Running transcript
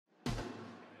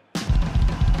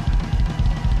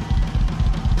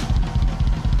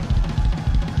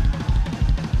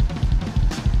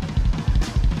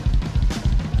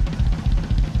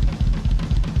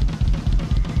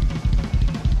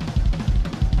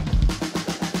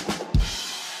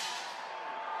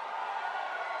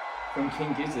from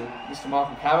King Gizzard, Mr.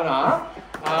 Michael Cavanagh.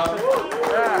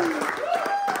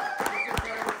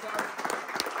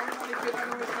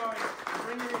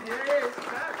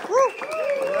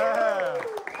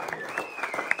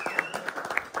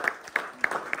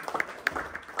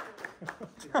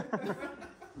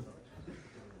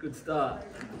 Good start.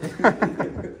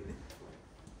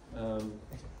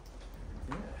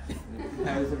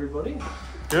 How's everybody?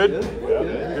 Good.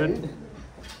 Good.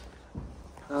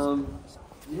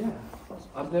 Yeah,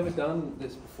 I've never done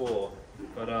this before,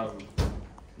 but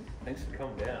thanks for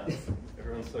coming down.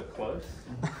 Everyone's so close.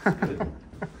 Good.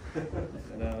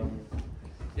 And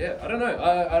yeah, I don't know.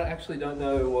 I actually don't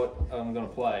know what I'm gonna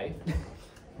play.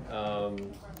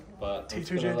 But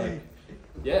T2JD. like,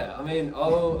 yeah, I mean,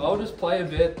 I'll just play a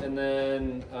bit and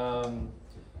then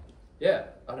yeah,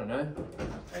 I don't know.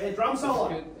 Hey, drum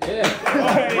solo. Yeah.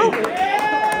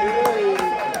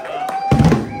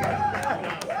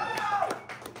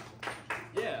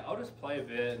 Yeah, I'll just play a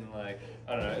bit and like,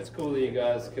 I don't know, it's cool that you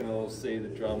guys can all see the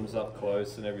drums up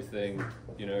close and everything,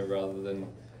 you know, rather than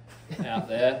out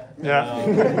there.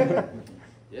 Yeah.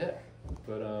 Yeah,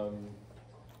 but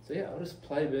so yeah, I'll just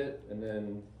play a bit and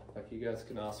then like you guys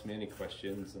can ask me any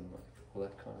questions and like all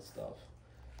that kind of stuff.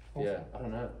 Yeah, I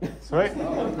don't know. Sweet.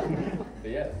 But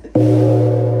yeah.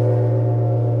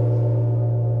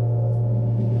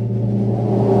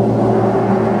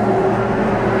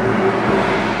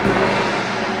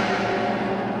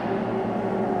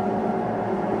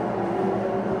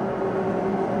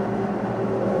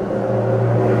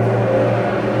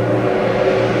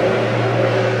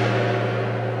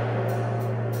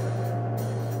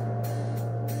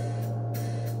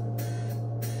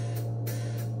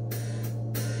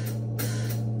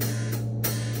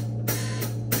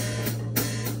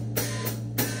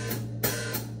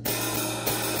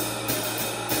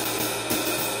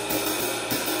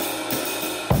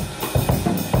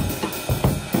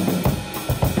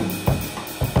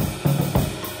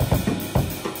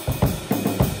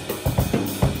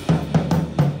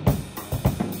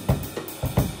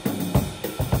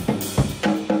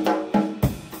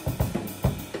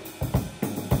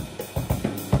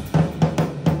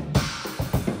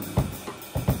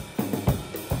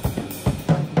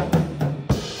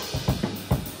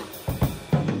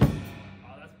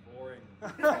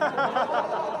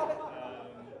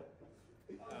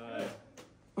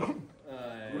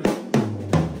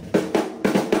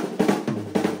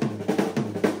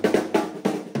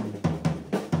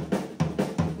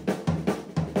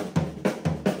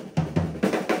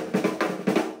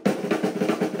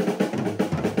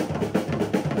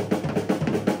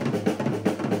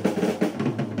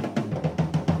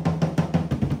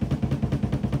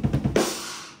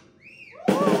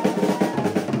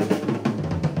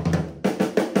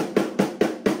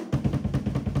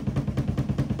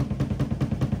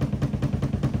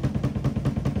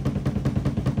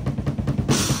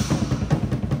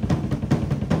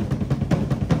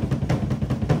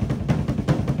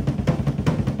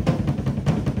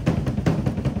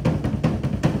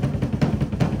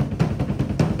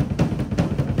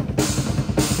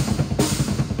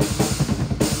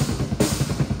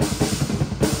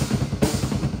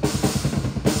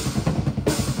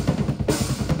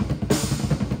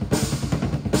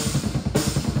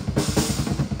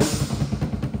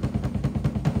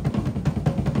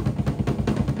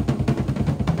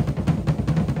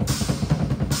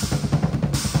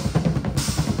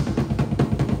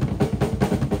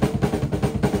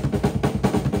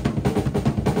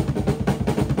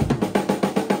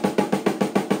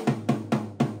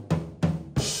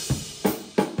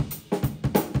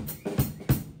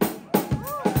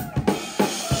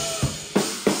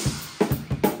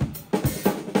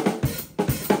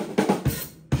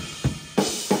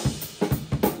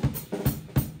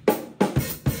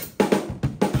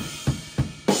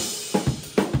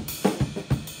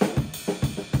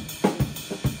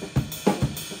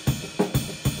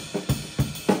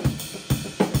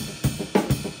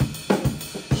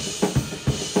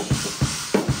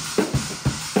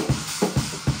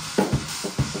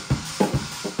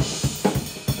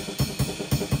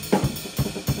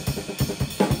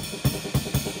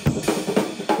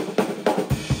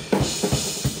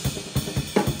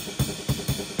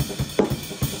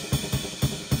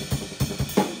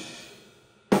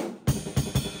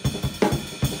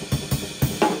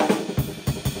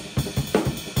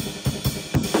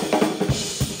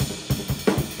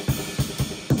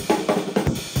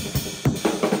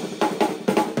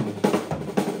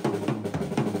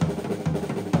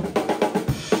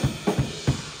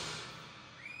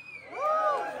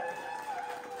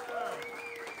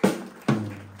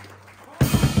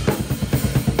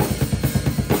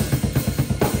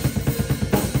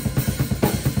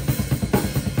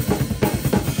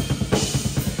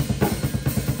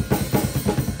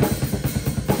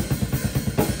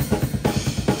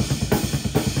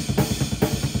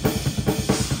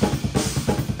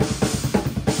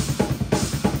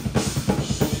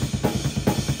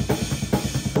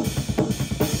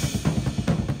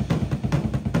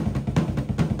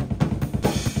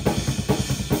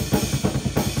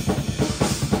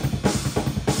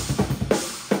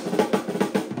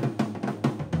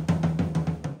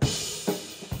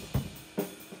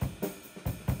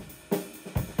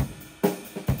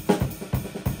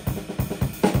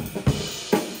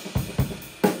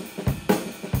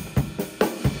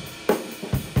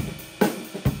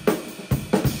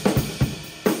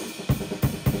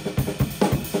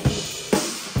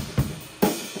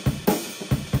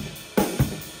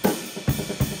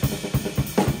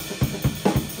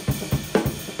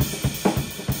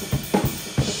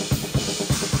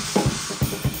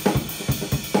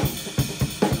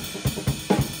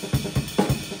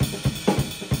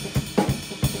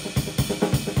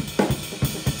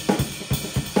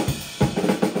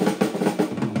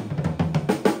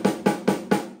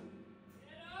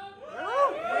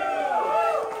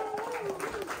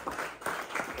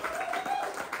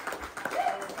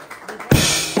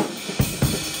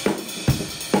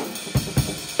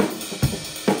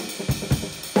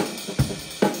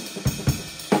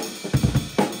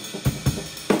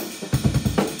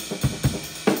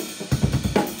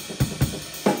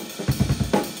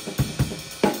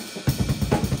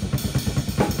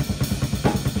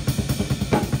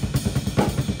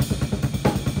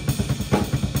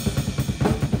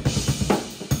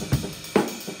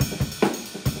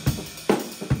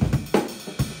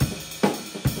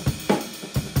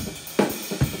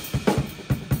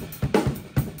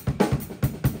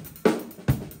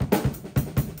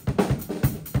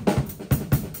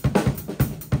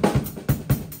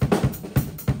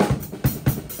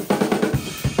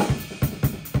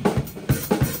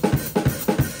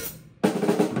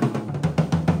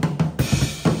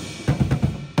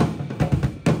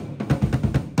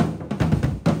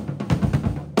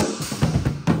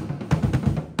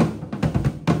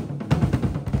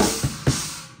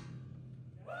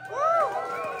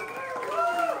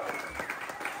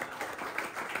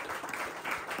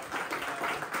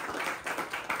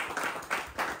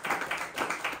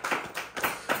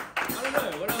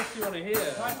 you want to hear?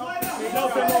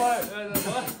 Self-immolate.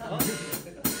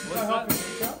 What's that?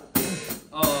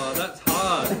 Oh, that's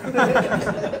hard.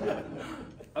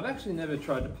 I've actually never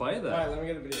tried to play that. Alright, let me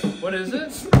get a video. What is it?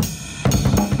 Is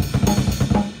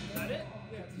that it?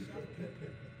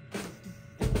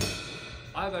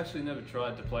 I've actually never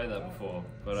tried to play that before,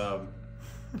 but I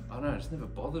don't know, I just never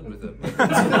bothered with it. It's too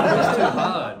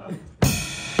hard.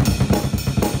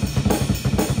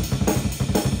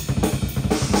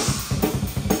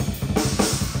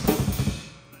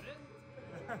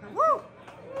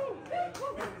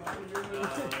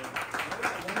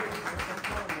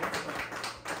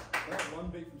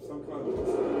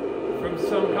 From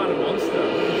some kind of monster.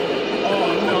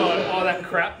 Oh no! Oh, that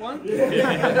crap one?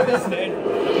 Yeah.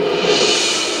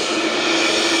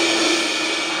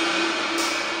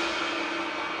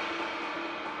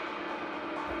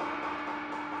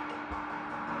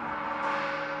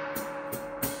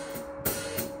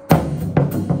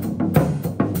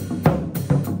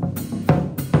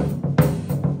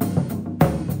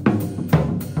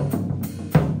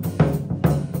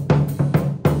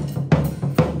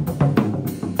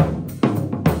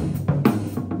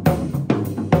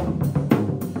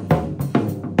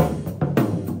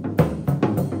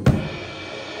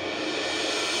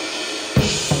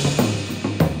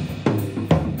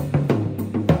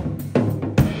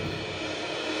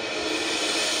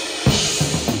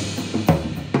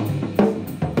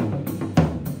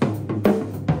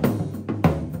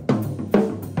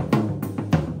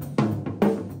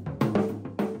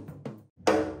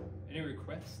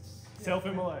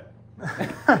 Self-immolate.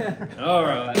 All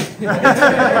right.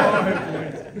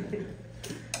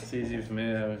 It's easier for me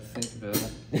to think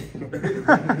about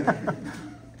it.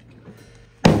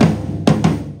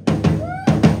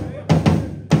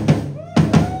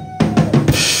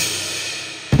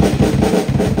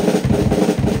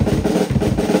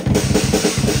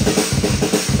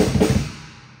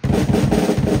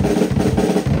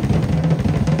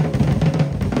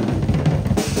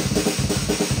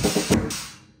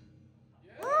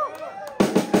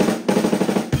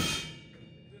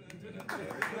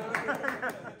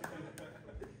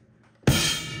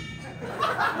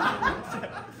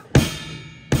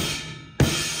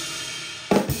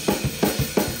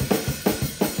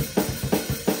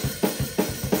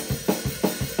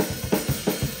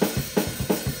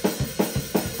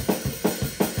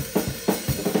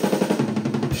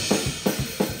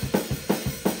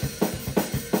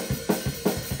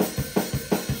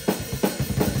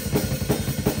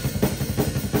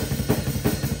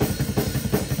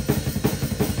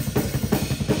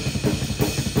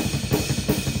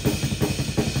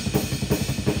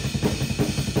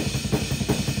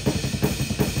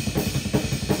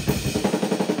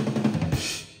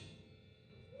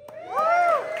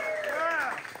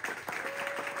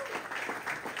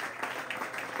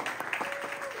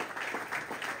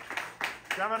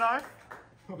 Cavanagh?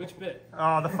 Which bit?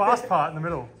 Oh, the fast part in the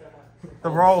middle. The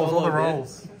rolls, all the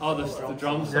rolls. Oh, the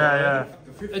drum solo. Yeah,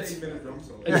 It's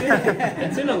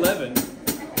it's in 11.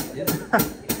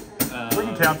 We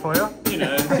can count for you. You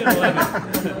know, it's in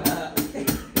 11.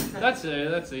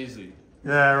 That's easy.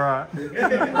 Yeah, right. You Yeah.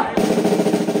 know,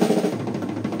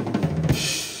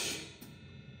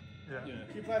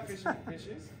 Can you play Fishing for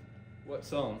Fishes? what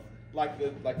song? Like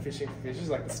Fishing for Fishes,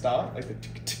 like the start, like the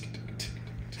tick tick tick tick.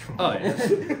 Oh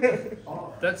yes.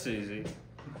 That's easy.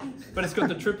 But it's got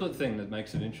the triplet thing that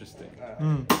makes it interesting.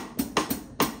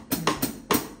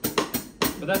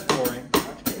 But that's boring.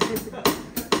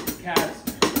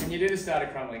 CAVS, can you do the start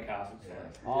of Crumbling Castle?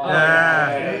 Oh,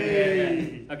 yeah.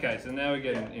 Yeah. Okay, so now we're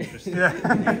getting interesting. Yeah.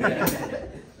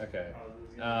 Okay.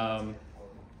 All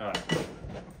right.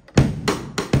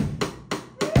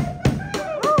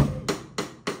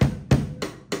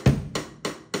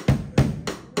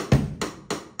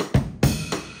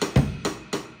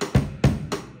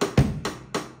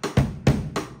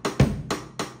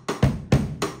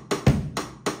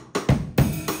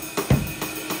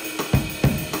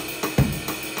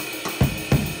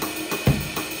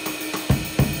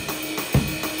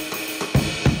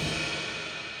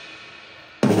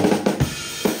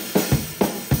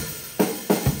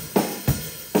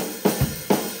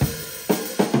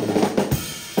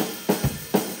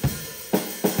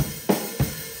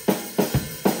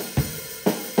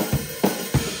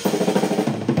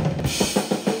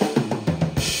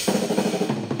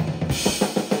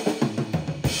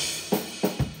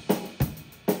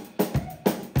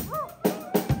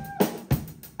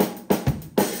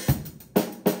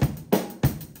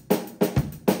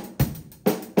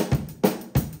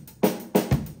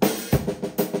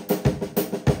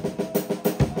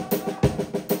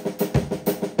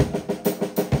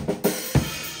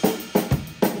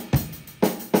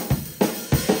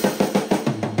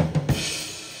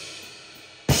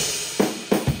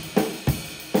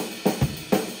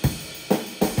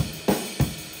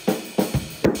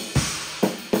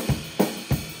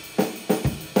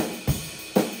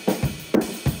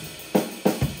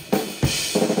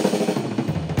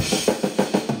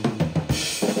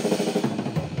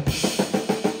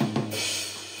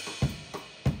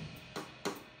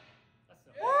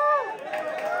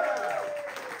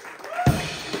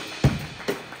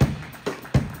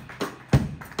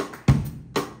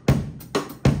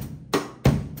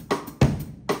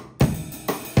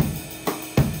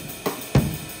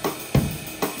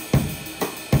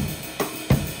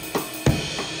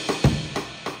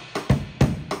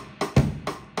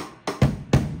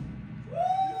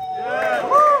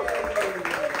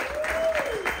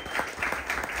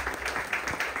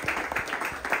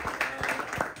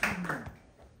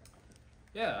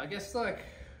 guess like,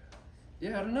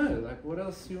 yeah, I don't know. Like, what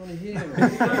else do you want to hear?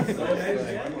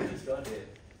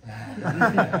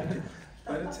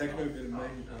 Played a techno bit of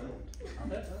Megan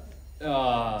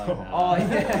Oh,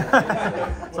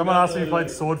 yeah. Someone asked if you played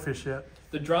Swordfish yet.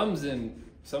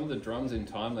 Some of the drums in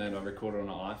Timeland I recorded on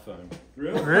an iPhone.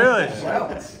 Really? Really?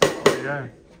 Wow. There you go.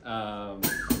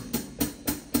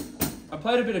 I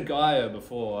played a bit of Gaia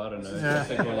before. I don't know. Yeah.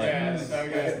 Some people like, Yeah, so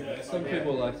good. some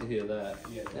people like to hear that.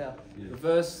 Yeah. The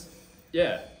verse,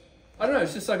 yeah. I don't know.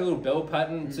 It's just like a little bell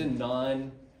pattern. It's in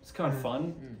 9. It's kind of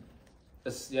fun.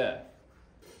 It's I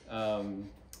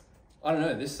don't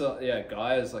know. This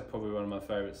Gaia is like probably one of my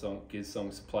favorite Giz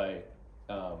songs to play.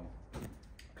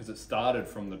 Because it started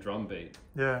from the drum beat,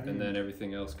 and then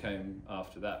everything else came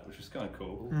after that, which is kind of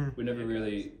cool. We never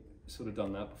really sort of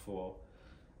done that before.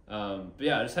 But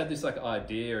yeah, I just had this like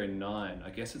idea in 9. I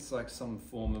guess it's like some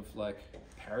form of like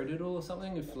paradiddle or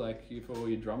something, if for all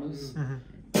your drummers.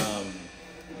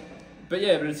 But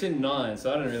it's in 9,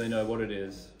 so I don't really know what it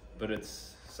is, but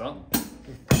it's something.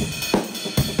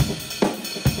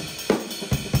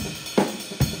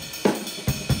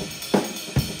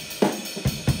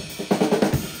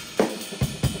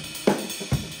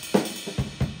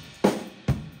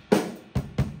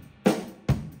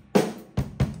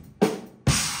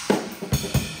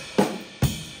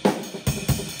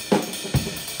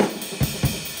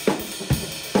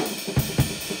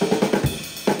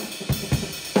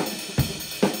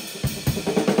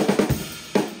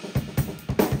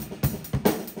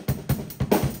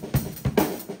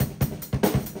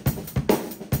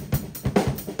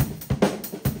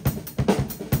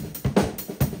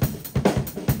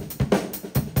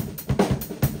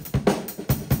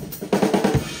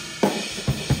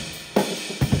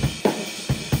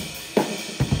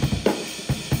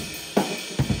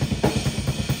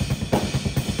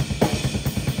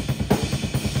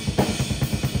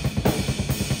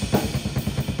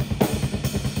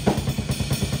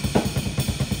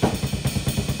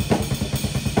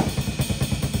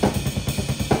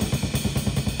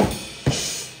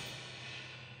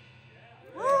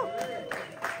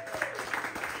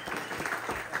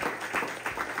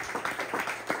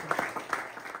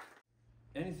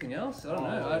 Anything else? I don't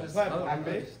know. I just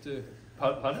do.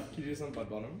 Pardon? Can you do something by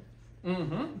bottom?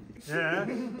 Yeah.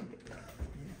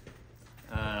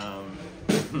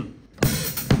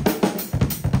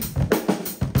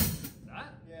 That?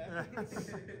 Yeah.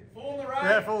 Full in the right.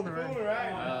 Yeah, full in the Full ring. in the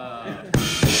right.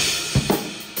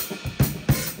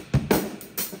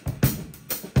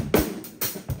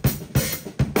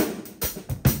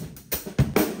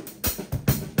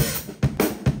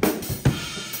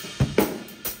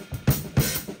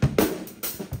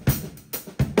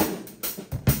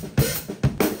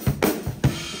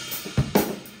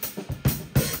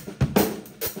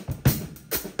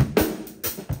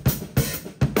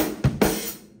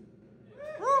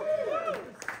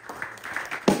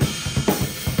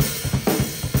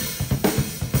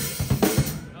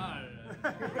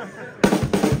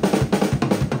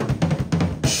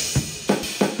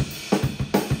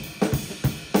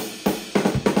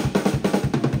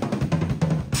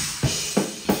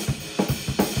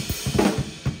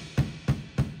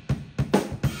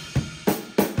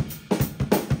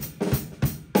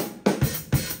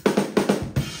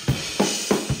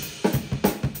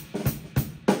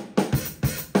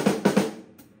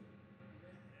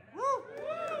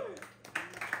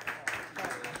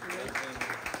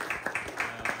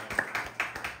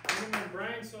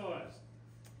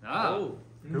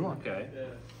 Good one. Okay. Yeah.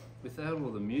 Without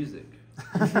all the music.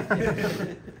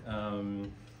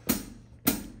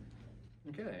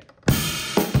 Okay.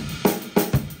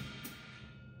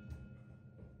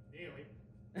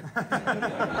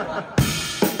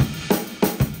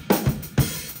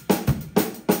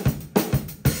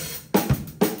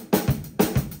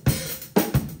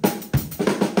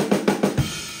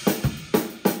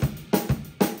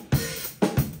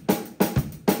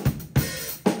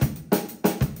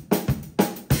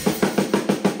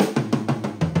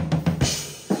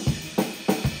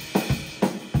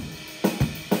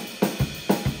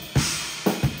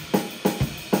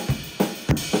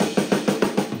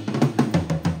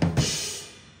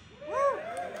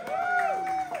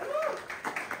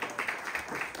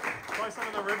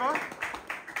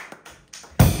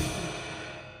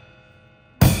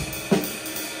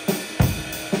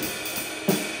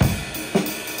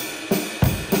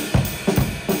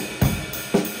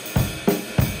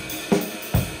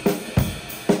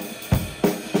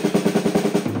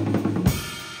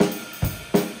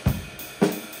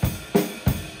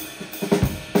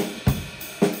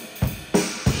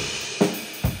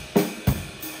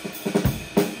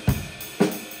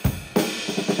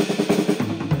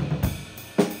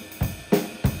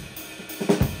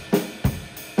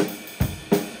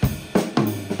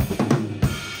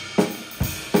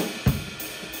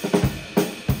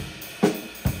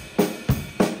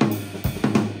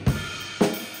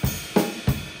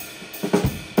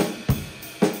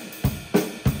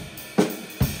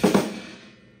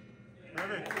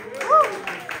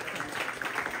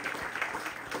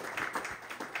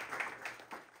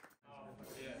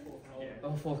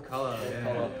 Oh, fourth colour.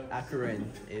 Yeah. Acarin.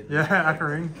 Yeah,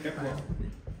 Acaring.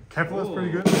 Kepler's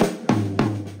pretty good.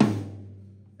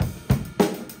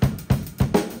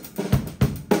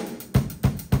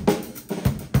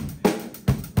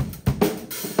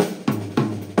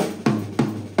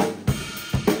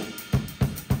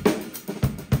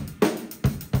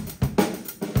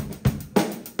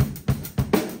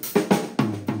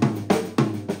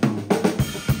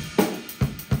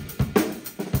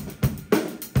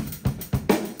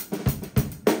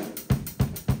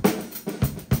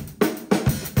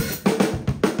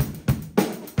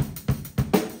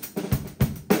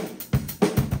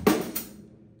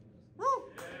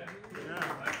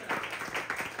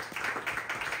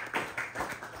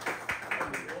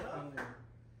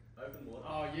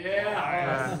 Oh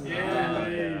yeah.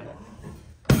 Yeah.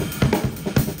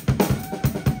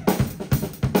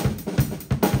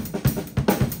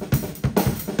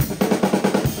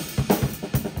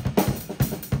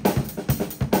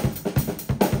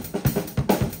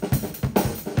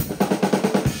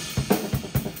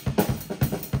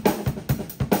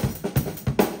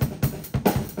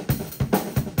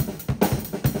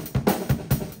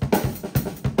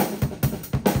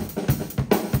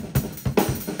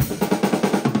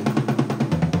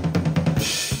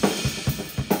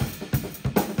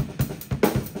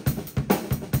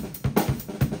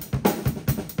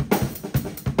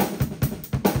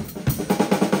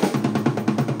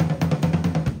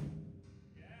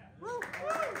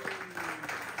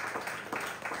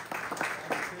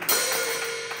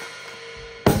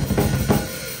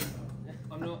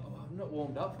 I'm not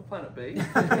warmed up for Planet B.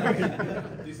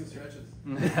 Decent stretches.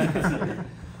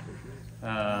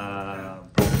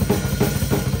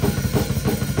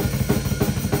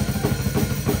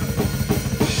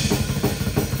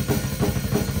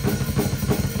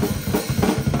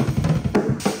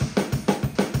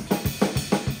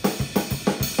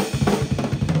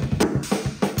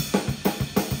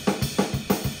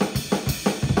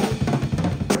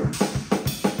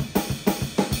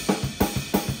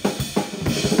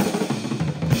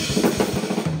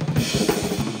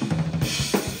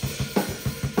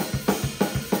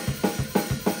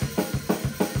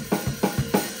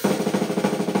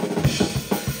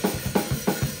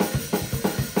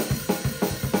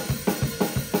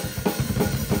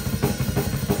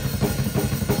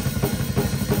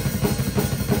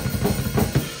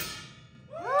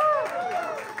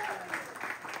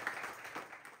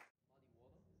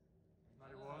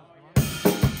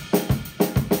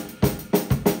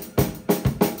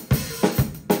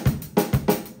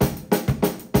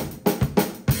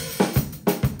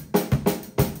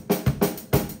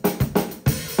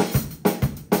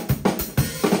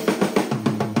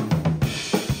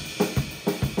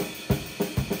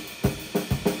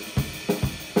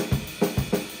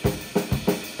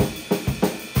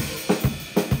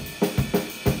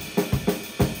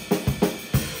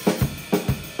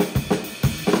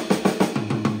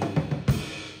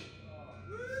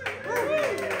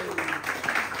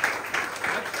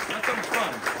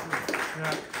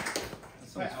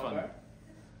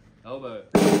 Elbow.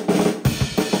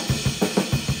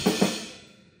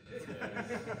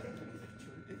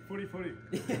 Footy.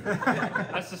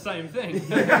 That's the same thing.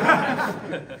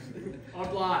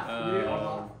 Odd life. Odd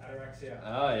life. Anorexia.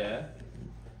 Oh yeah.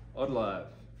 Odd life.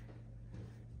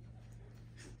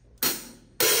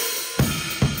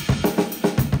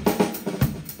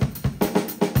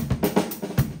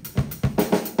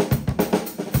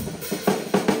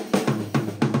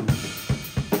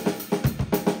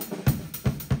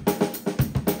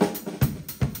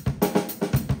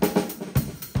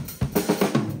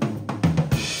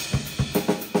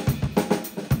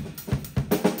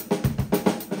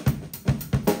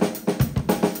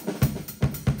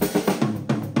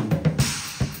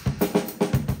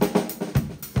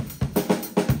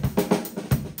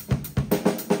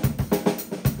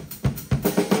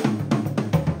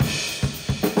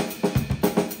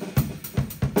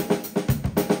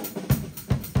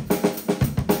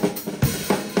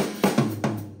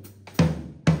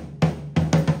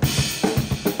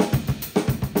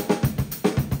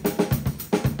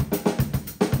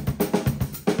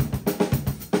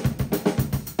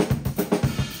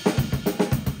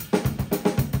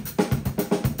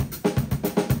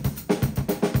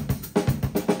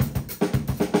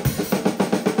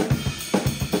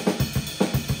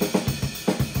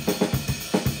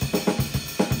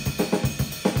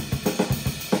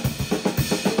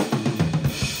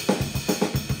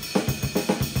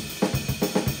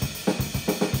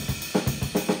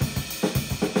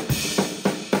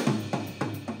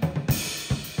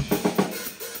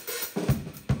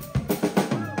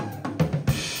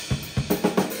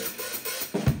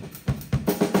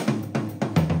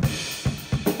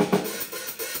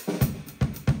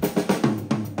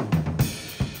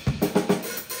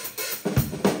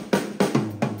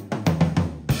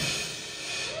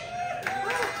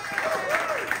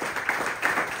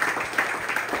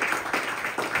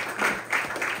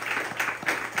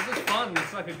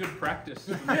 practice.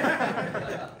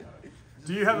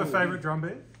 Do you have a favourite drum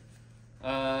beat?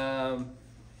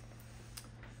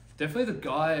 Definitely the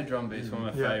Gaia drum beat is one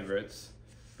of my favourites,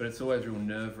 but it's always real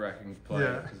nerve-wracking to play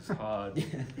because it's hard.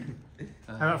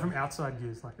 How about from outside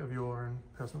gears, like of your own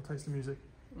personal taste in music?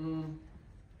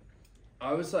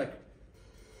 I was like,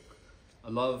 I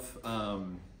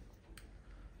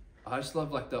just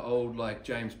love like the old like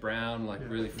James Brown, like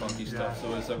really funky stuff.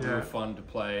 So it's like real fun to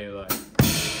play. Like.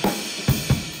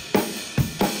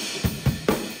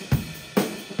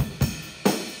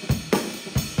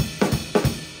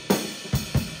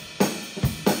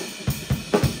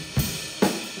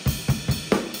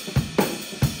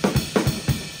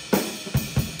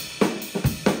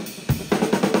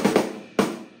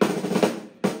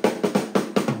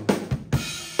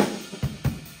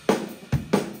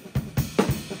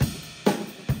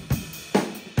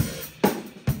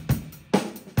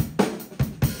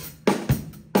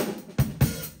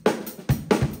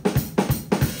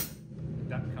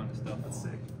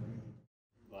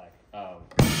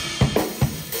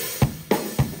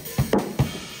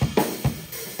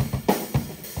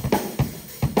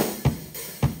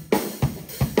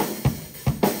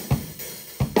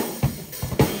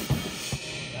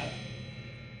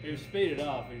 If you speed it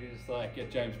up, you just like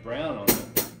get James Brown on it.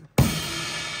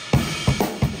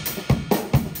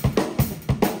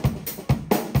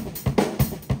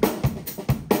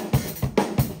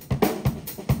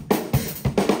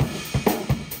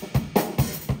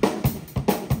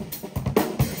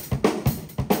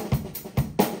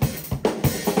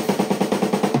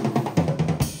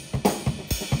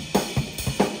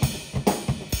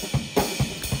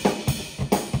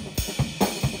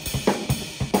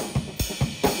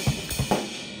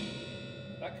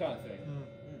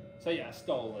 So yeah, I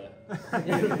stole there.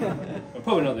 I'm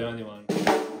probably not the only one.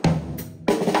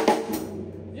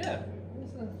 Yeah,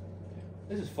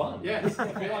 this is fun. Yeah, I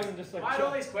feel like I'm just like. I had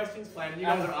all these questions planned. You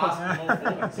guys are asking them all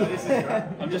forward, so this is great.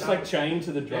 I'm just like chained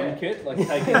to the drum kit, like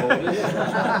taking orders.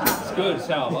 It's good. It's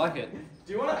how I like it.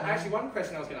 Do you want to actually? One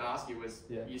question I was going to ask you was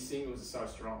your singles are so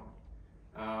strong,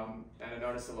 and I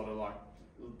noticed a lot of like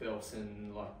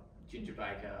Belson, like Ginger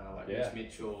Baker, like Mitch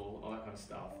Mitchell, all that kind of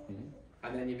stuff.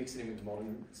 And then you mix it in with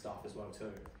modern stuff as well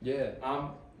too. Yeah.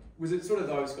 Was it sort of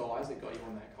those guys that got you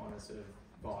on that kind of sort of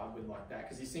vibe with like that?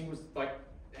 Because your singles, like,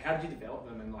 how did you develop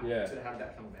them and like sort of how did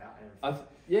that come about? I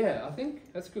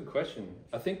think that's a good question.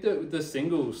 I think that the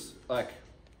singles, like,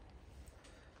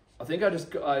 I think I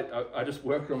just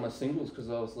worked on my singles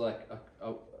because I was like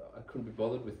I couldn't be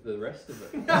bothered with the rest of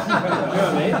it. You know what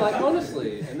I mean? Like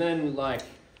honestly, and then like,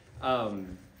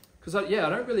 because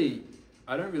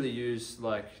I don't really use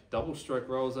like double stroke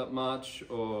rolls that much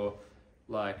or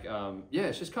like,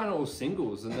 it's just kind of all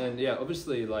singles. And then,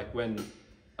 obviously like when,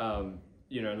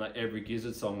 you know, in like every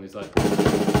Gizzard song there's like,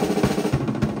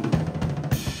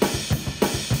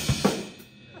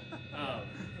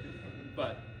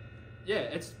 but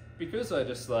it's because I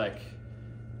just like,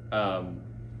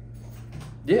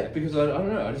 because I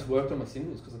don't know, I just worked on my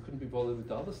singles because I couldn't be bothered with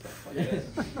the other stuff, I guess.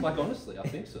 Like honestly, I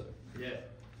think so. Yeah.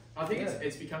 I think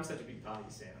it's become such a big part of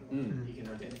your sound. Like, you can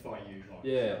identify you. Like,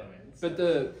 yeah, you know what I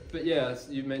mean? but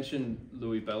you mentioned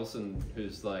Louis Belson,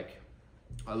 who's like,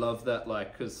 I love that,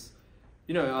 like, because,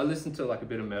 you know, I listen to like a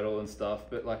bit of metal and stuff,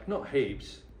 but like not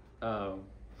heaps. The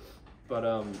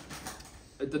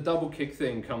double kick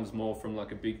thing comes more from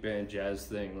like a big band jazz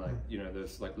thing, like, you know,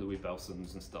 there's like Louis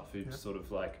Belsons and stuff who sort of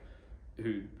like,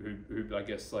 who I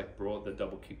guess like brought the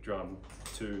double kick drum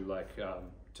to like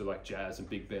jazz and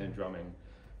big band drumming.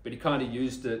 But he kind of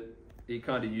used it. He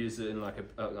kind of used it in like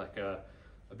a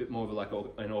bit more of like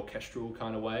an orchestral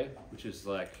kind of way, which is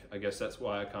like, I guess that's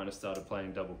why I kind of started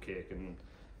playing double kick,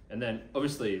 and then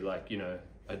obviously like, you know,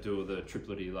 I do all the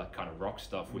triplety like kind of rock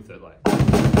stuff with it, like.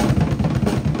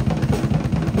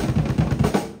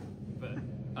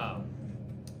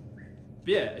 But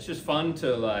yeah, it's just fun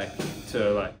to like.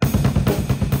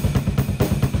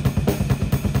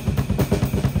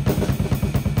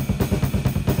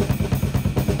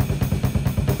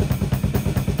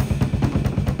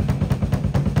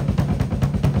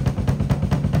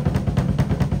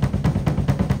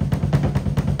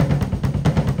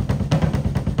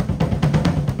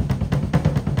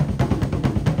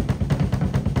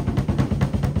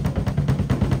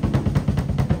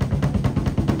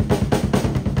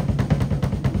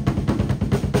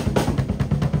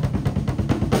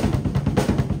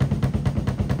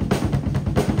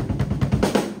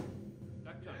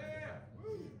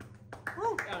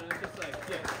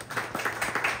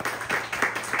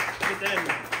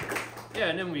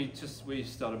 And then we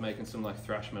started making some like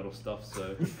thrash metal stuff,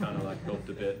 so it kind of like helped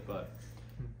a bit, but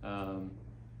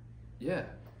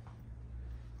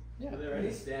Were there any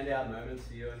standout moments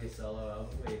for you on your solo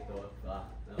album where you thought, that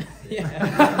was sick? Yeah.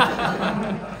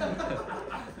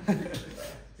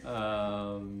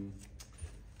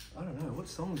 I don't know, what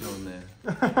songs are on there?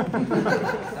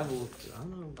 Have a look. I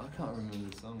don't know. I can't remember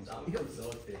the songs. Something on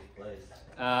Swordfish, please.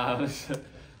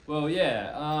 Well,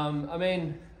 yeah, I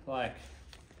mean, like,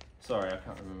 sorry, I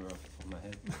can't remember off the top of my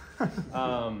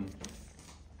head.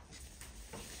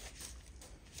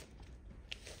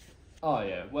 Oh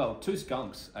yeah, well, Two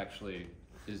Skunks actually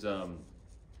is I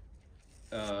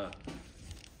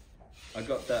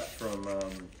got that from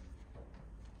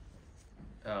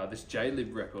this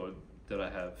J-Lib record that I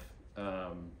have,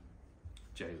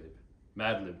 J-Lib,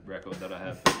 Madlib record that I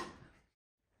have.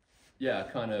 Yeah, I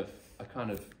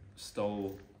kind of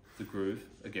stole the groove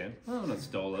again. Well, not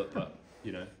stole it, but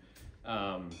you know,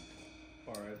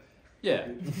 Borrowed. yeah,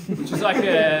 which is like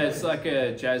it's like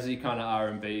a jazzy kind of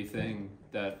R&B thing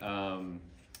that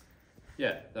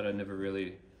that I never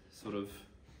really sort of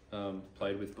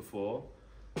played with before.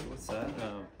 What's that?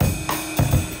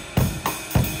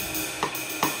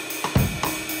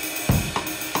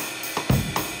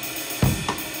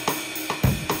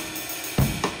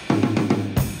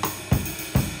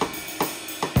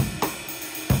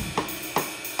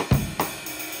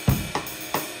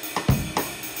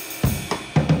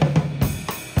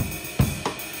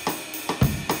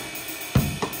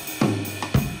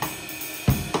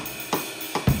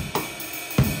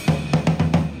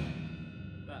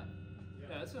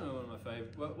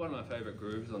 One of my favourite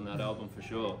grooves on that album for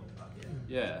sure.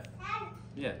 Yeah.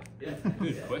 Good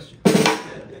question. Your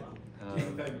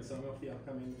favourite song off the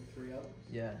upcoming 3 albums?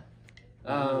 Yeah.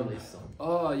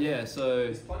 Oh yeah. So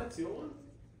Is Planets your one?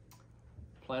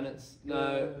 Planets?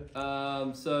 No.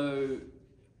 So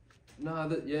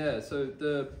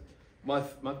my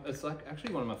it's like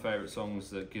actually one of my favourite songs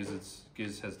that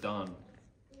Giz has done.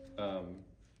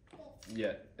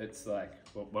 It's like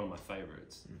one of my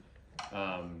favourites.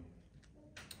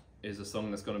 Is a song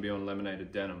that's going to be on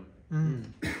Lemonaded Denim.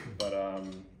 But I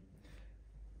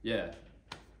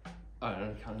don't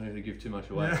know, can't really give too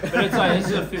much away. Yeah. But it's like it's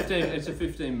a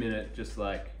 15-minute just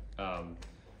like a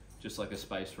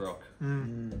space rock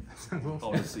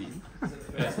odyssey. Is it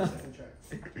the first or second track?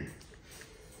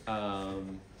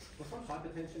 What's one?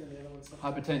 Hypertension and the other one's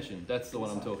something? Hypertension, that's the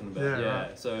one I'm talking about.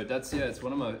 Yeah. So it's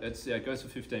one of my it goes for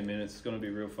 15 minutes. It's going to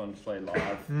be real fun to play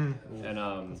live. And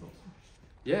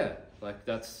like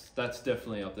that's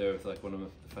definitely up there with like one of my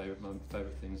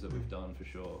favorite things that we've done for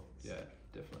sure. Yeah,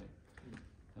 definitely.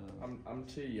 I'm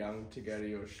too young to go to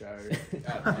your show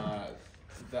at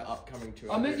the upcoming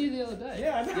tour. I met you the other day.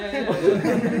 Yeah, I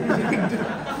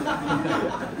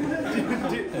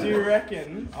know. Do you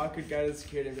reckon I could go to the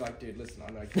security and be like, dude, listen,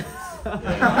 I know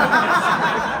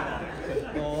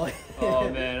CAVS. Oh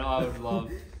man, I would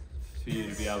love for you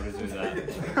to be able to do that.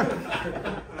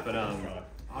 But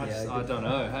I don't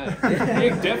know. Hey,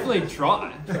 you definitely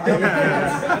try.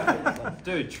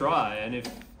 Dude, try, and if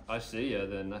I see you,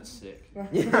 then that's sick.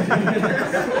 Give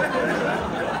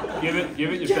it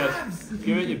your best.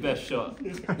 Give it your best shot.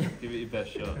 Give it your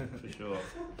best shot for sure.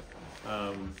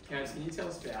 Cavanagh, can you tell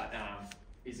us about?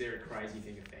 Is there a crazy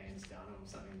thing a fan's done or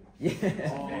something?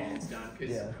 Fans done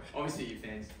because obviously your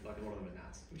fans, like a lot of them are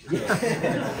nuts. Which is the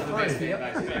best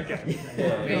fan base.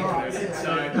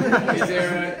 So,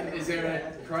 is there a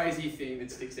crazy thing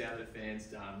that sticks out that fans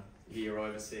done here,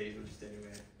 overseas, or just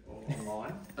anywhere, or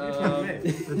online?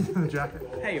 The jacket.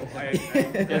 Hey,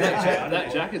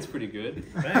 that jacket's pretty good.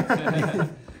 Thanks.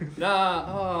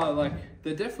 Like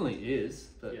there definitely is,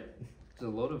 but there's a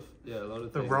lot of The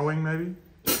things. rowing maybe.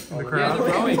 In the Yeah, crowd. the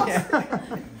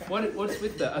rowing. What's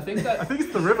with that? I think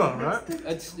it's the river, right?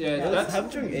 That's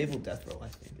during Evil Death Roll, I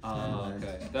think. Oh,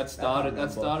 okay. That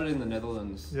started in the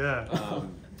Netherlands. Yeah.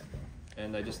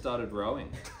 And they just started rowing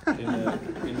in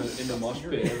the mosh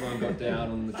pit. Everyone got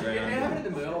down on the ground. Yeah, it happened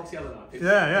at the Murdochs the other night.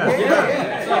 Yeah.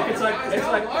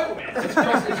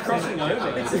 It's crossing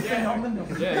over. It's a phenomenon.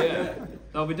 Yeah.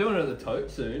 They'll be doing it at the Tote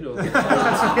soon, or all the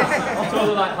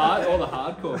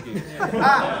hardcore gigs.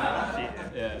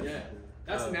 Yeah.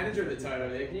 That's the manager of the Tote over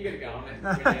there. Can you get it going, man?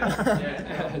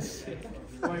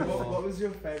 Wait, what was your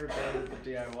favourite band at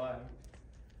the DIY?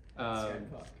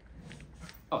 Skate park.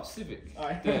 Civic.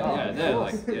 Oh.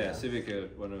 Civic are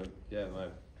one of my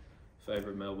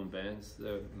favourite Melbourne bands.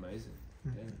 They're amazing.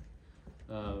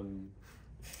 Bloody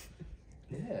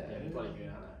good, aren't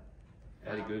they?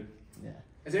 Bloody good. Yeah.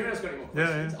 Has anyone else got any more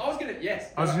questions? I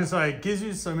was gonna say, it gives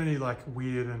you so many like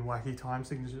weird and wacky time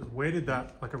signatures. Where did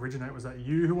that like originate? Was that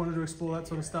you who wanted to explore that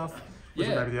sort of stuff? Was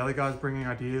it maybe the other guys bringing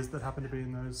ideas that happened to be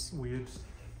in those weird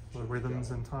The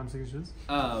rhythms and time signatures?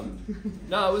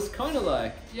 No, it was kind of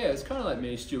like, it's kind of like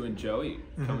me, Stu and Joey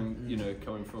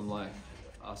coming from like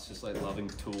us just like loving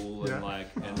Tool and like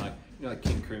like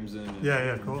King Crimson and,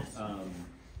 of course.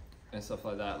 And stuff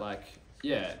like that, like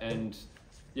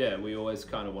we always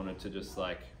kind of wanted to just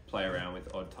like play around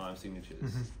with odd time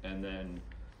signatures. And then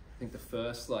I think the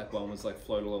first like one was like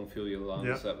Float Along Feel Your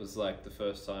Lungs. That was like the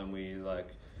first time we like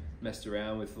messed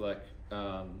around with like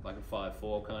a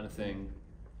 5/4 kind of thing.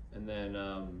 And then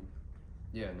and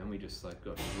then we just like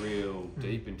got real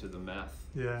deep into the math.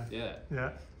 Yeah.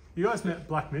 You guys met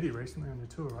Black Midi recently on your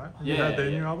tour, right? You heard their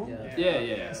new album?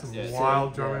 Some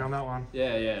wild drumming on that one.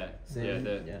 They're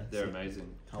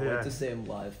amazing. Can't wait to see him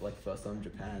live, like first time in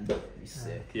Japan. Be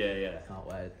sick. Can't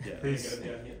wait.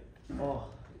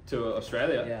 To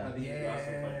Australia.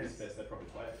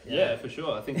 For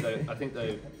sure. I think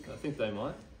they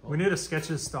might. We need a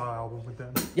Sketches style album with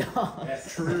them.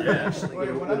 That's true.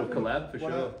 Actually, little collab for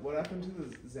sure. What happened to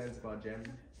the Zanzibar Gem?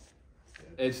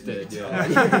 It's dead, Okay,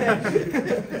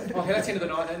 that's the end of the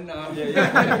night then.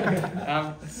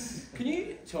 Can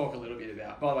you talk a little bit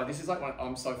about, by the way, this is like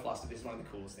I'm so flustered, this is one of the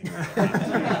coolest things.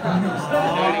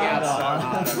 Learning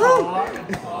out so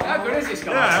hard. How good is this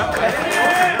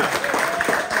guy?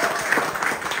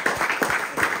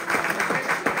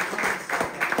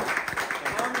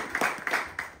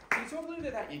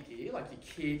 Your gear, like your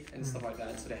kit and stuff like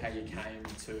that, sort of how you came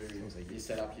to your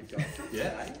setup you've got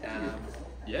today.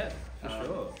 For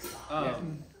sure.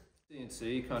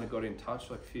 CNC kind of got in touch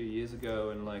like a few years ago,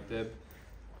 and like they've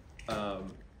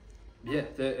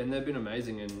been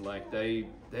amazing, and like they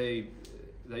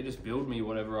just build me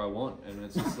whatever I want, and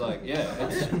it's just like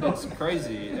it's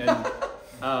crazy,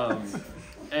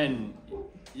 and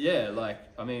like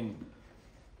I mean,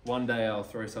 one day I'll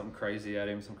throw something crazy at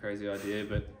him, some crazy idea,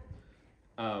 but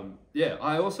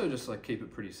I also just like keep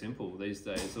it pretty simple these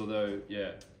days, although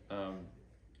it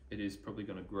is probably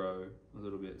going to grow a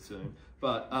little bit soon,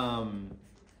 but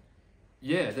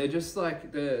they're just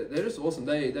like they're just awesome.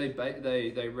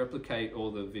 They replicate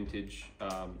all the vintage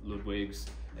Ludwigs,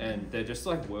 and they're just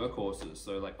like workhorses.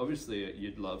 So like obviously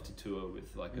you'd love to tour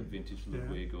with like a vintage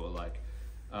Ludwig or like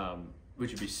which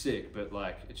would be sick, but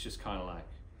like it's just kind of like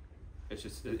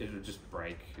it'll just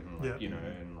break and like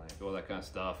and like all that kind of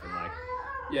stuff, and like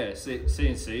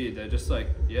CNC, they're just like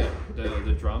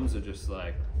the drums are just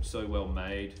like so well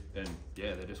made, and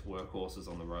they're just workhorses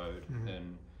on the road,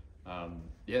 and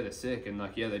they're sick, and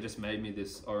like they just made me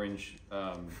this orange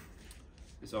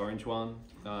one.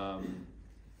 I've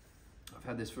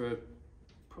had this for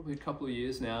probably a couple of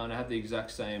years now, and I have the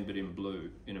exact same but in blue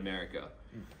in America,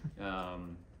 but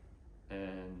I'm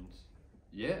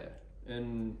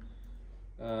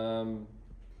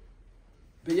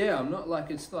not like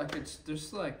it's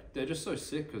just like they're just so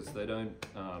sick because they don't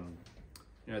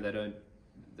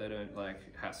they don't like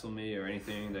hassle me or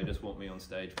anything. They just want me on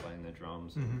stage playing their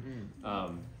drums. And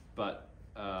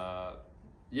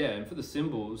for the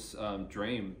cymbals,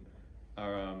 Dream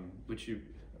are which I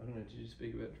don't know, did you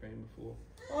speak about Dream before?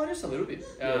 Oh, just a little bit.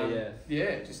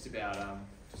 Just about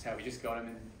just how we just got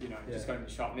them, and just got them in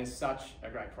the shop, and there's such a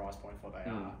great price point for what they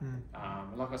are.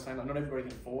 Like I was saying, like not everybody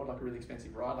can afford like a really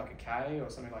expensive ride, like a K or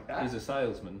something like that. He's a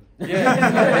salesman.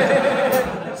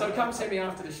 So come see me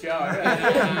after the show,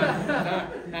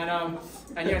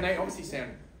 and they obviously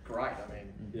sound great. I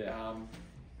mean,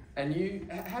 and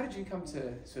how did you come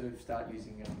to sort of start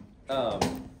using well,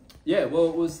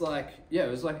 it was like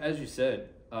as you said.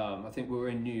 I think we were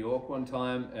in New York one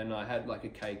time, and I had like a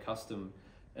K custom,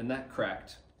 and that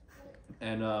cracked,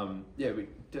 and we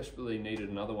desperately needed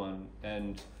another one,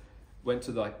 and went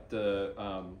to like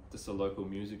just a local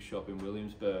music shop in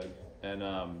Williamsburg, and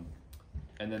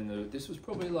then this was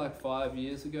probably like 5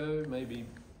 years ago, maybe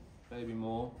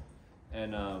more,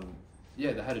 and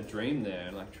they had a Dream there,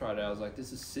 and like tried it out. I was like,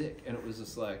 this is sick, and it was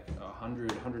just like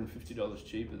 $150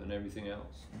 cheaper than everything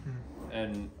else,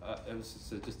 and it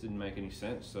just didn't make any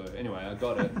sense. So anyway, I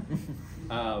got it,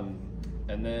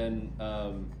 and then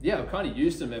I've kind of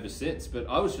used them ever since. But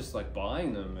I was just like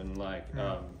buying them and like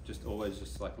just always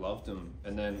just like loved them,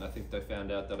 and then I think they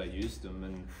found out that I used them,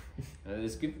 and they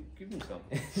just give them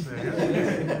something.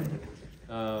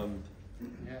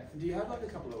 Do you have like a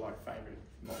couple of like favorite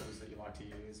models that you like to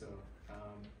use, or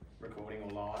recording or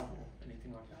live or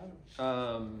anything like that?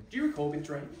 Do you record with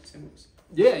Dream cymbals?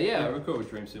 I record with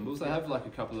Dream cymbals. I have like a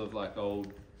couple of like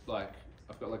old, like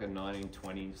I've got like a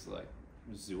 1920s like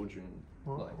Zildjian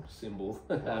like cymbal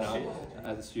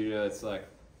at the studio. It's like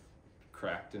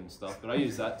cracked and stuff, but I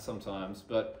use that sometimes.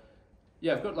 But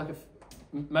I've got like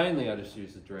Mainly I just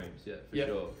use the Dreams, for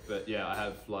sure. But yeah, I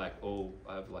have like all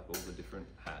the different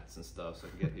hats and stuff, so I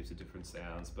can get heaps of different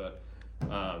sounds. But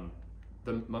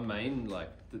my main one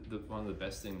of the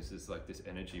best things is like this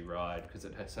energy ride, because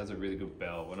it has a really good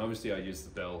bell, and obviously I use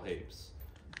the bell heaps.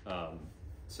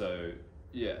 So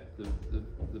yeah,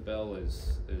 the bell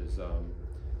is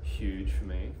huge for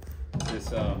me.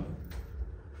 This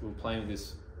we were playing with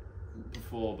this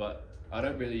before, but I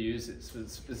don't really use it. So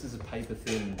this is a paper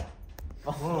thin.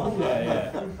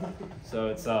 Yeah. So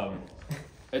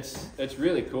it's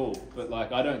really cool, but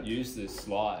like I don't use this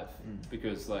live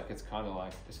because like it's kind of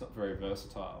like it's not very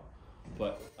versatile.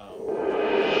 But you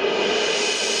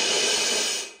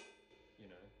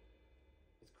know,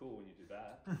 it's cool when you do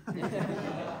that.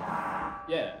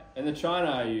 Yeah, and the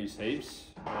China I use heaps.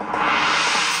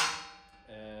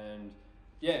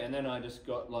 And then I just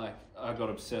got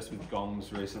obsessed with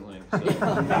gongs recently. So,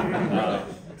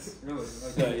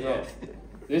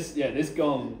 this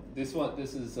gong, this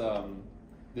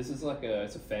is like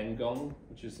it's a fan gong,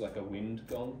 which is like a wind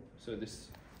gong. So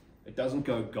it doesn't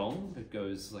go gong, it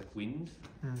goes like wind.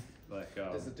 Like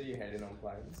does it do your head in on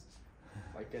planes?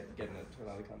 Like getting it to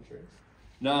another country?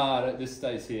 No, this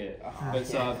stays here. But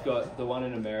so I've got the one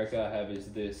in America I have is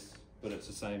this. But it's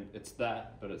the same. It's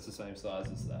that, but it's the same size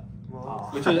as that. Wow.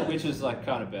 Which is like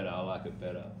kind of better. I like it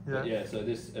better. Yeah. But yeah. So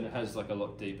this, and it has like a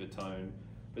lot deeper tone.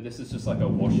 But this is just like a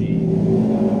washy. And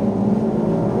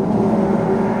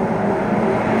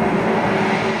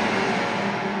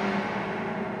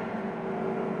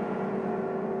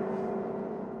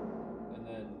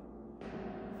then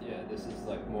this is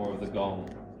like more of the gong.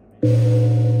 It's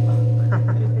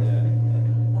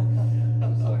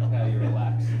like how you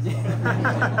relax and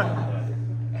stuff.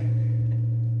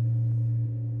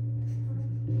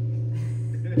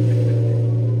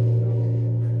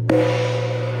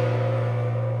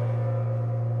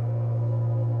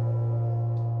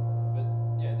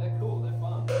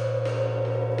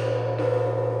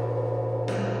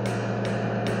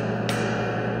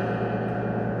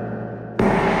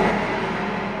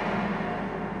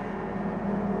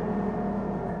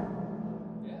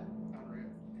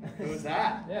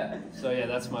 So yeah,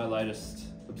 that's my latest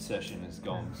obsession is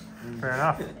gongs. Fair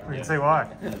enough. We can see why.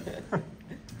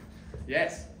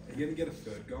 Yes. Are you gonna get a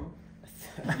third gong?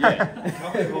 Yeah.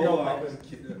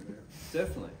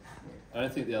 Definitely. I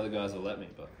don't think the other guys will let me,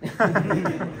 but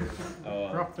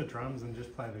drop the drums and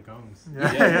just play the gongs.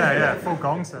 Yeah. Full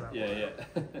gong setup. Yeah.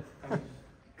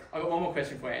 I've got one more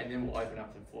question for you, and then we'll open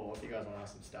up the floor if you guys want to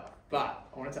ask some stuff. But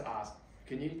I wanted to ask,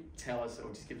 can you tell us, or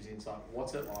just give us insight,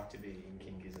 what's it like to be in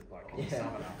King Gizzard? Like, I'll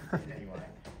sum it up anyway.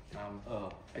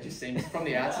 It just seems, from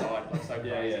the outside, like so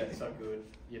crazy, so good,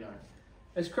 you know.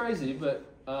 It's crazy, but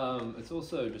it's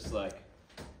also just like,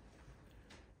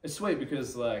 it's sweet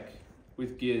because like,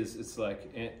 with Giz, it's like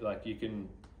you can,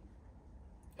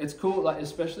 it's cool, like,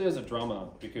 especially as a drummer,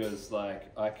 because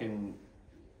like, I can,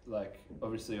 like,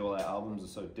 obviously all our albums are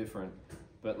so different,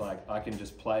 but like I can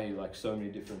just play like so many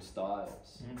different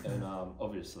styles, and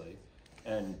obviously,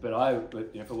 but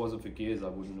if it wasn't for Gears, I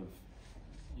wouldn't have,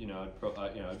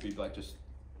 I'd be like just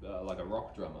like a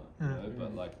rock drummer, you know.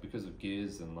 But like because of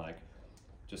Gears and like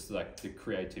just like the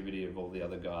creativity of all the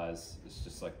other guys, it's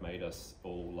just like made us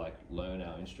all like learn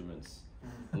our instruments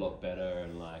a lot better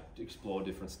and like explore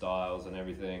different styles and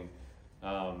everything.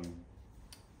 But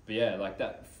yeah, like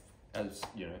that, as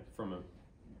you know, from a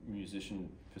musician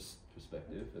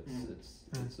perspective,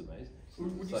 it's amazing.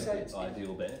 Would you like say it's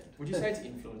ideal band? Would you say it's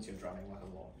influenced your drumming like a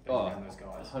lot? Around those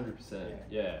guys. 100%.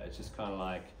 Yeah, it's just kind of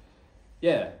like,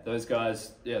 those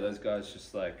guys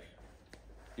just like,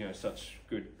 you know, such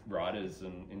good writers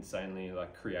and insanely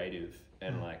like creative,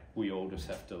 and like we all just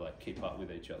have to like keep up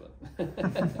with each other. But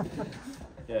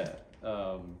yeah,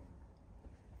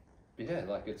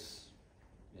 like it's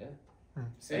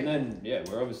and then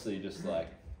we're obviously just like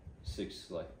 6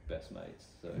 like best mates,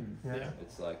 so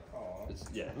it's like it's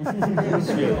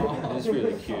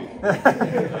really cute.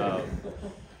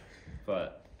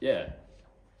 But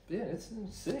it's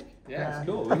sick. It's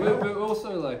cool. We're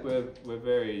also like we're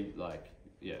very like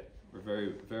we're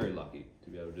very, very lucky to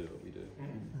be able to do what we do.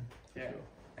 Yeah. Sure.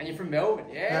 And you're from Melbourne.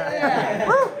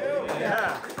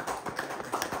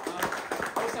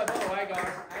 Also, by the way,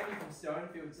 guys, Amy from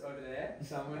Stonefield's over there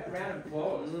somewhere. Round of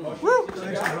applause.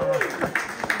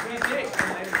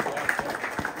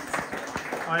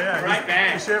 Great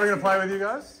band. Is she ever going to play with you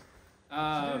guys?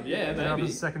 Maybe. The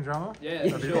second drummer? Yeah,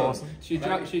 that'd be awesome. She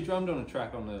drummed on a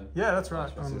track on the... Yeah, that's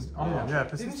right.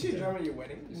 Didn't she drum at your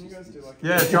wedding? Didn't you guys do like...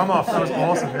 Yeah, drum off. That was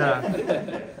awesome,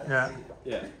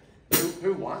 Yeah.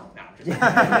 Who won? No, I'm just...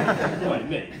 What,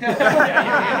 me?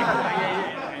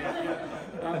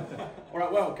 All right,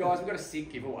 well, guys, we've got a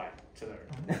sick giveaway to do.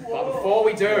 But before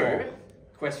we do,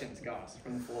 questions, guys,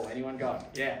 from the floor. Anyone got?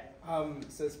 Yeah.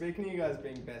 So speaking of you guys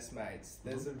being best mates,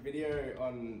 there's a video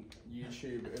on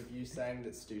YouTube of you saying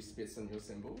that Stu spits on your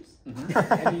cymbals,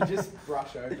 and you just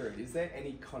brush over it. Is there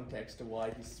any context to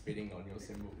why he's spitting on your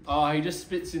cymbals? Oh, he just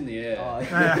spits in the air.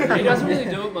 He doesn't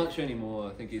really do it much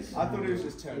anymore. I think he's. I thought he was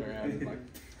just turning around and like.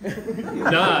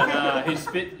 Nah.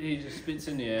 He just spits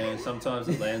in the air. Sometimes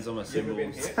it lands on my cymbals. You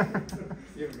ever been hit?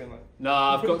 You ever been like?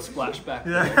 Nah, I've got splashback.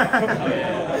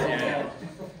 Yeah.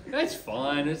 It's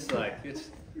fine. It's like it's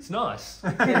nice.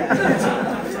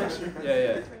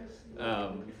 Yeah.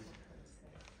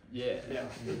 Yeah.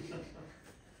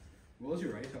 What was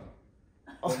your ATAR?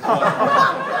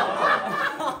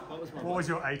 What was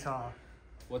your ATAR?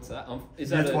 What's that? Is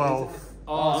that Year 12.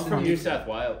 I'm from New South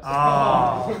Wales.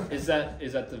 Oh. Is that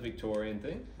the Victorian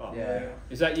thing? Oh. Yeah.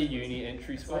 Is that your uni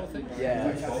entry spell thing? Yeah.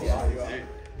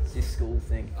 It's your school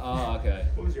thing. Oh, okay.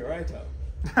 What was your ATAR?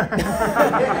 I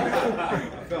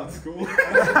found school.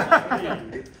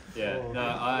 Yeah.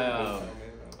 No,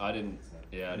 I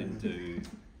didn't do.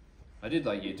 I did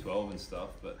like year 12 and stuff,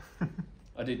 but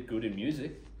I did good in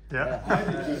music. Yeah. I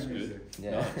did good music.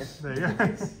 Yeah. Nice. There you go.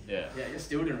 Yeah. Yeah, you're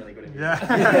still doing really good at music.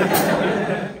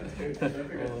 Yeah.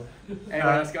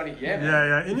 Anyone else got it? Yeah.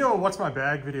 Yeah. In your What's My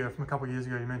Bag video from a couple of years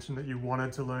ago, you mentioned that you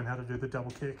wanted to learn how to do the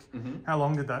double kick. How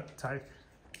long did that take?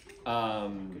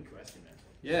 Good question, man.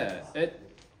 Yeah.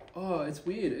 It's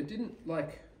weird. It didn't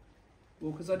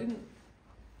because I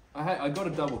got a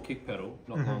double kick pedal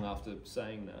not long after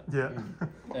saying that. Yeah.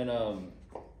 And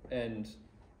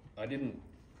I didn't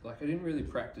really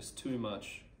practice too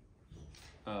much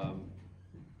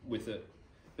with it.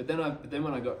 But then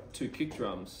when I got 2 kick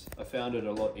drums, I found it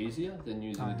a lot easier than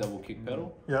using a double kick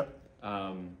pedal. Yep.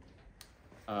 I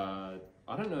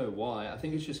don't know why. I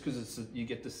think it's just because you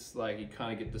get this you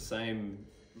kind of get the same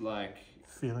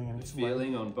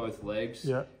feeling on both legs.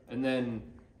 Yeah. And then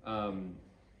and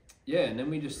then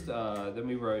we just then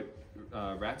we wrote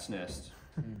Rat's Nest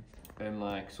and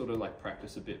sort of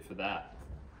practice a bit for that.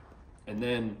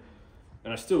 And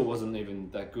I still wasn't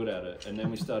even that good at it. And then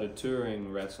we started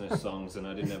touring Rat's Nest songs, and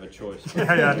I didn't have a choice.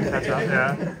 Yeah, I didn't catch up.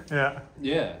 Yeah.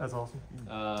 Yeah. That's awesome.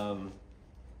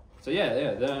 So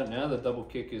now the double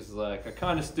kick is I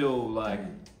kind of still I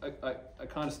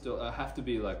have to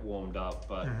be warmed up,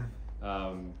 but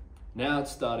now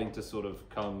it's starting to sort of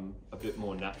come a bit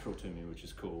more natural to me, which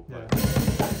is cool. Yeah.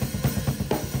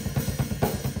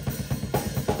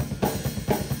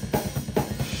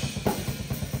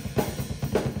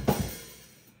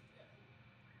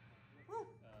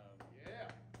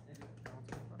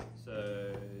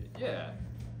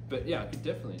 But I could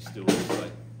definitely still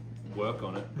work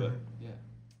on it. But yeah.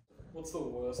 What's the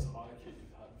worst high kick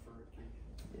you've had for a gig?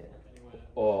 Yeah. Anywhere?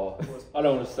 Oh, I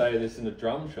don't want to say this in a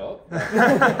drum shop.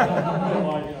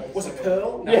 Was it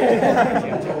Pearl? No.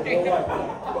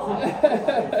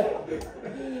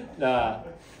 Nah,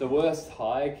 the worst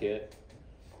high kit.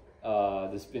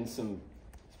 There's been some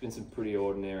pretty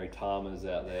ordinary Tamas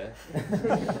out there.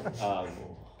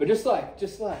 But just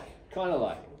kind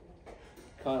of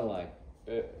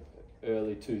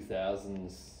early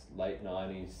 2000s, late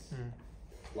 90s,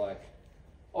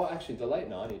 actually the late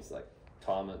 90s,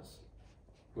 Tamas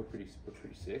were pretty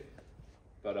sick,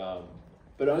 but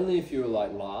only if you were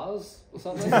Lars or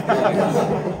something. That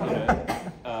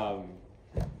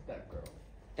girl.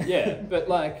 Yeah, but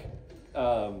I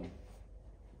don't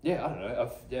know.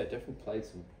 I've definitely played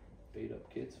some beat up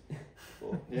kids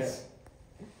before. Yeah.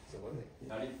 So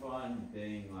how do you find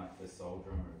being the sole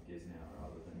drummer of Giz now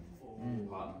rather than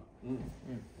partner?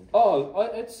 Oh,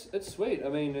 it's sweet. I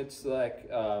mean, it's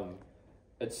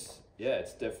it's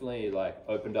definitely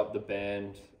opened up the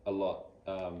band a lot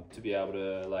to be able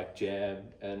to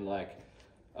jam, and a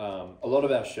lot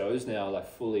of our shows now are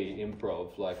fully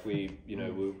improv.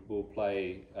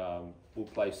 We'll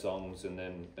play songs, and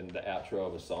the outro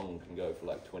of a song can go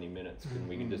for 20 minutes, and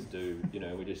we can just do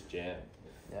we just jam.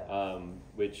 Yeah.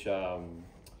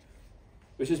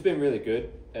 Which has been really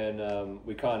good, and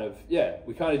we kind of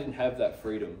didn't have that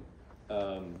freedom,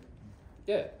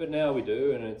 but now we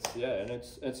do, and it's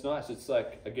nice. It's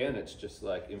again, it's just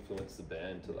influence the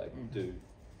band to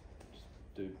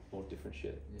do more different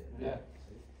shit. Yeah.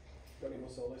 Got any more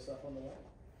solo stuff on the way?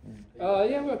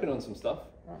 Working on some stuff.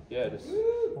 Yeah, just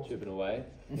chipping away.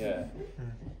 Yeah.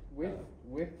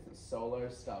 With solo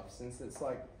stuff, since it's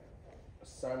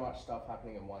so much stuff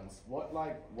happening at once,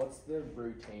 what's the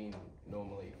routine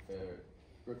normally for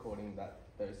recording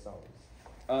those songs?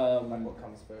 What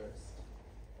comes first?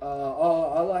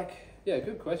 Yeah,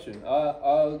 good question.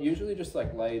 I'll usually just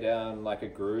like lay down like a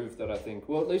groove that I think,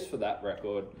 well, at least for that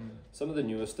record, some of the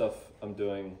newer stuff I'm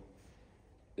doing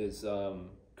is kind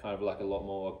of like a lot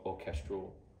more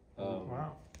orchestral.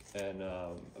 Wow. And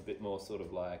a bit more sort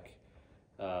of like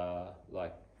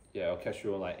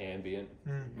orchestral and like ambient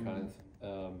kind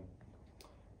of.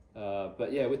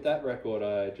 But yeah, with that record,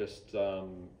 I just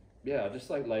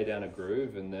like lay down a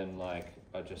groove, and then like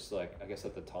I guess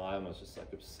at the time I was just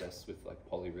like obsessed with like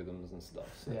polyrhythms and stuff.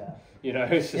 So, you know,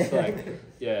 it's just like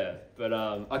But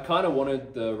I kind of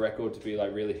wanted the record to be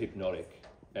like really hypnotic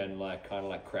and like kind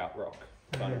of like krautrock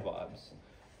kind of vibes.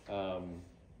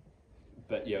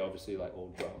 But yeah, obviously like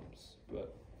all drums.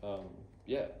 But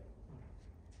yeah.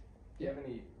 Do you have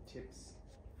any tips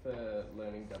for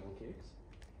learning double kicks?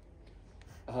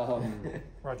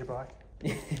 Ride your bike.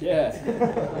 Yeah.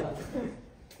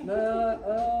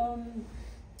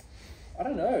 I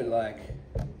don't know, like,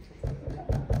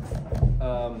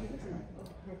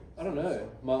 I don't know.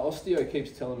 My osteo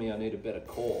keeps telling me I need a better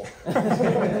core, no,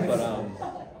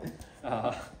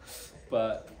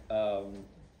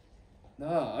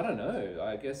 I don't know.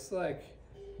 I guess like,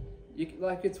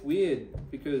 it's weird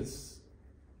because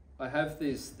I have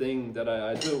this thing that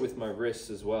I do it with my wrists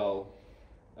as well.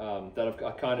 That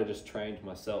I kind of just trained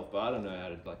myself, but I don't know how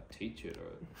to like teach it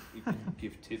or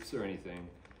give tips or anything.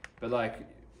 But like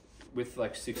with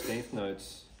like 16th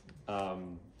notes,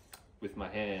 with my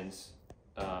hands,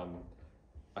 I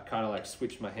kind of like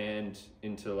switch my hand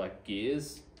into like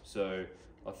gears. So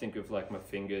I think of like my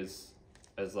fingers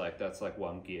as like, that's like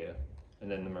one gear, and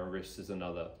then my wrist is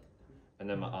another, and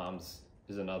then my arms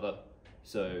is another.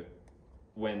 So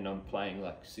when I'm playing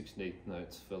like 16th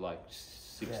notes for like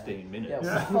 16 minutes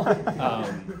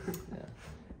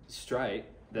straight,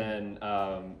 then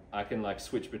I can like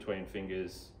switch between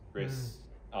fingers, wrists,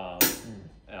 arms,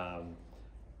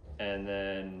 and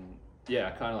then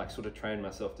I kind of like sort of train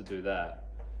myself to do that,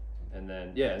 and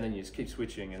then you just keep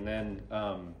switching, and then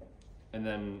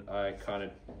I kind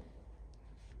of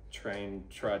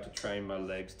tried to train my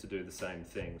legs to do the same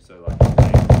thing, so like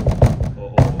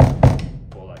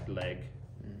or like leg.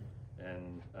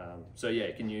 And so yeah,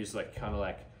 you can use like kind of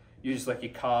like use like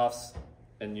your calves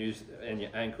and your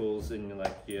ankles and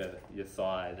like your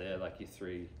thigh. They're like your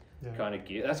three kind of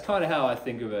gear. That's kind of how I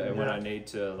think of it. And when I need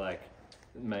to like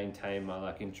maintain my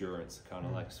like endurance, kind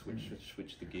of like switch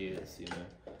the gears. You know,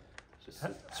 it's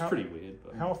pretty weird.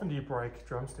 But how often do you break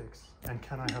drumsticks? And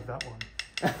can I have that one?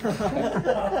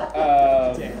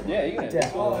 Yeah, you can.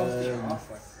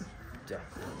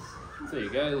 There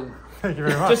you go. Thank you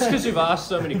very much. Just because you've asked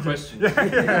so many questions.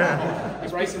 He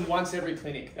breaks them once every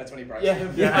clinic. That's when he breaks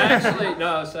them. I actually,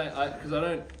 no, I was saying, because I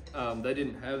don't, they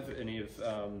didn't have any of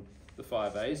the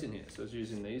 5As in here, so I was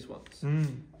using these ones.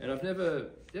 And I've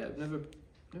never, I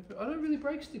don't really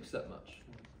break sticks that much.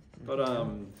 But, I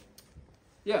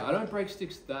don't break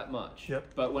sticks that much.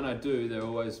 Yep. But when I do, they're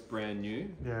always brand new.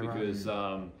 Because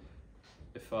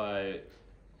if I...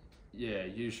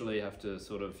 usually have to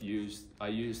sort of I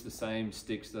use the same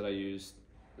sticks that I used,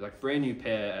 like brand new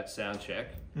pair at sound check,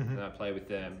 and I play with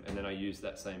them, and then I use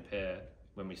that same pair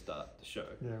when we start the show.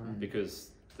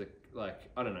 Because I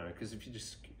don't know, because if you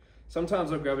just,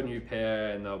 sometimes I'll grab a new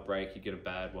pair and they'll break, you get a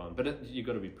bad one, but you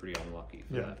got to be pretty unlucky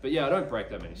for that. But I don't break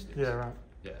that many sticks.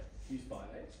 Use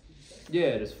 5/8.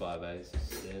 Yeah, just 5As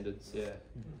standards.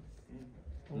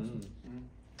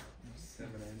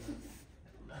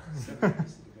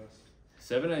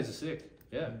 7As are sick.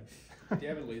 Yeah. Do you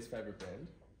have a least favourite band?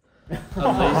 I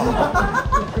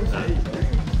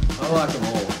like them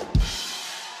all.